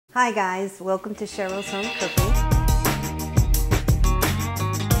Hi guys, welcome to Cheryl's Home Cooking.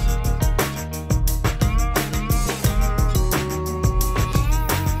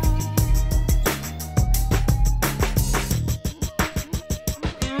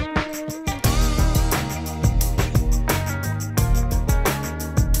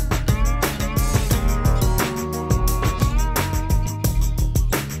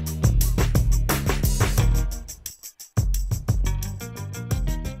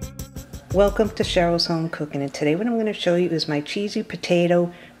 Welcome to Cheryl's Home Cooking, and today what I'm going to show you is my cheesy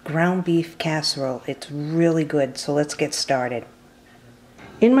potato ground beef casserole. It's really good, so let's get started.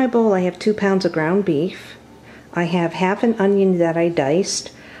 In my bowl I have 2 pounds of ground beef. I have half an onion that I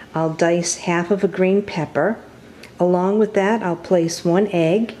diced. I'll dice half of a green pepper. Along with that I'll place 1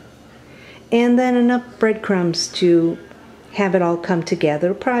 egg and then enough breadcrumbs to have it all come together.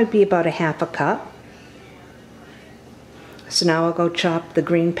 It'll probably be about a half a cup. So now I'll go chop the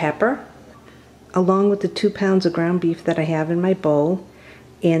green pepper along with the 2 pounds of ground beef that I have in my bowl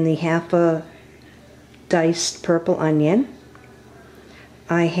and the half a diced purple onion.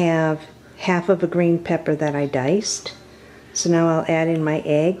 I have half of a green pepper that I diced. So now I'll add in my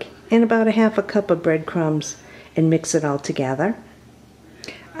egg and about a half a cup of breadcrumbs and mix it all together.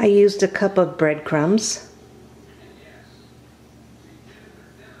 I used a cup of breadcrumbs.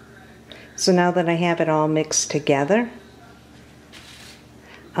 So now that I have it all mixed together,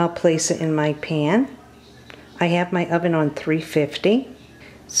 I'll place it in my pan. I have my oven on 350.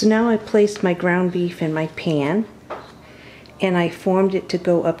 So now I placed my ground beef in my pan and I formed it to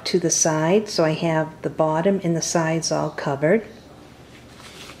go up to the side, so I have the bottom and the sides all covered.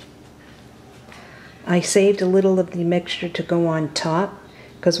 I saved a little of the mixture to go on top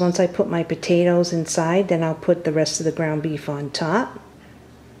because once I put my potatoes inside, then I'll put the rest of the ground beef on top.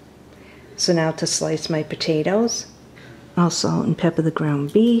 So now to slice my potatoes, I'll salt and pepper the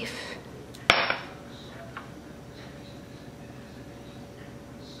ground beef.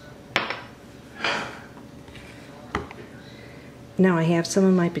 Now I have some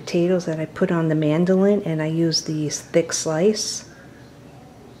of my potatoes that I put on the mandolin and I use these thick slice.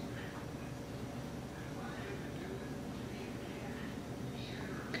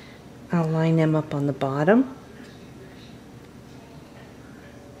 I'll line them up on the bottom.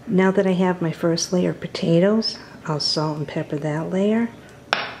 Now that I have my first layer of potatoes, I'll salt and pepper that layer.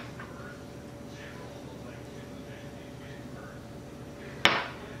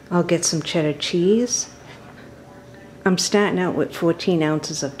 I'll get some cheddar cheese. I'm starting out with 14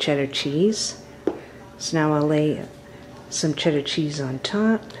 ounces of cheddar cheese. So now I'll lay some cheddar cheese on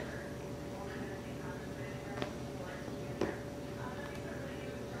top.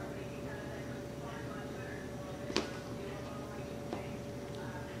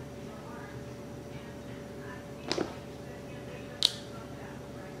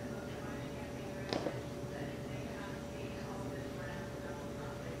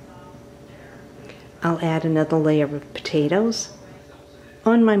 I'll add another layer of potatoes.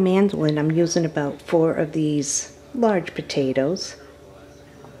 On my mandolin, I'm using about 4 of these large potatoes.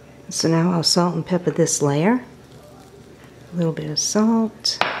 So now I'll salt and pepper this layer. A little bit of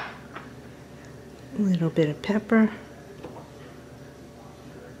salt, a little bit of pepper.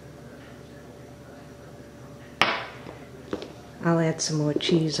 I'll add some more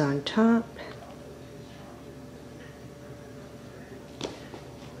cheese on top.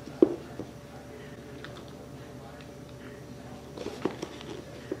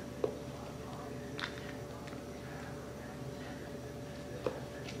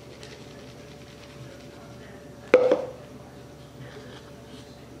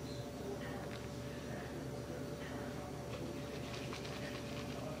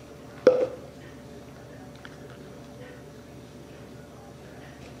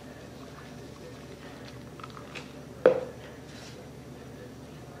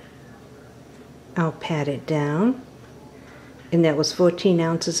 I'll pat it down, and that was 14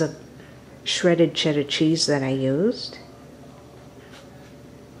 ounces of shredded cheddar cheese that I used.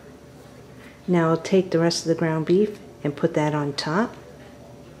 Now I'll take the rest of the ground beef and put that on top,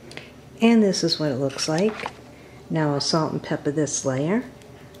 and this is what it looks like. Now I'll salt and pepper this layer.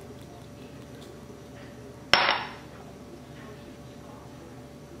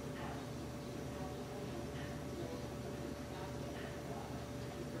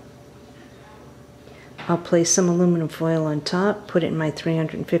 I'll place some aluminum foil on top, put it in my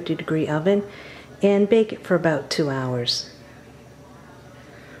 350-degree oven, and bake it for about 2 hours.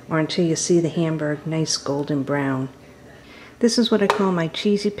 Or until you see the hamburger nice golden brown. This is what I call my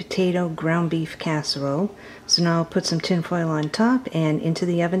cheesy potato ground beef casserole. So now I'll put some tin foil on top and into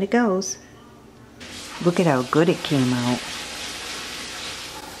the oven it goes. Look at how good it came out.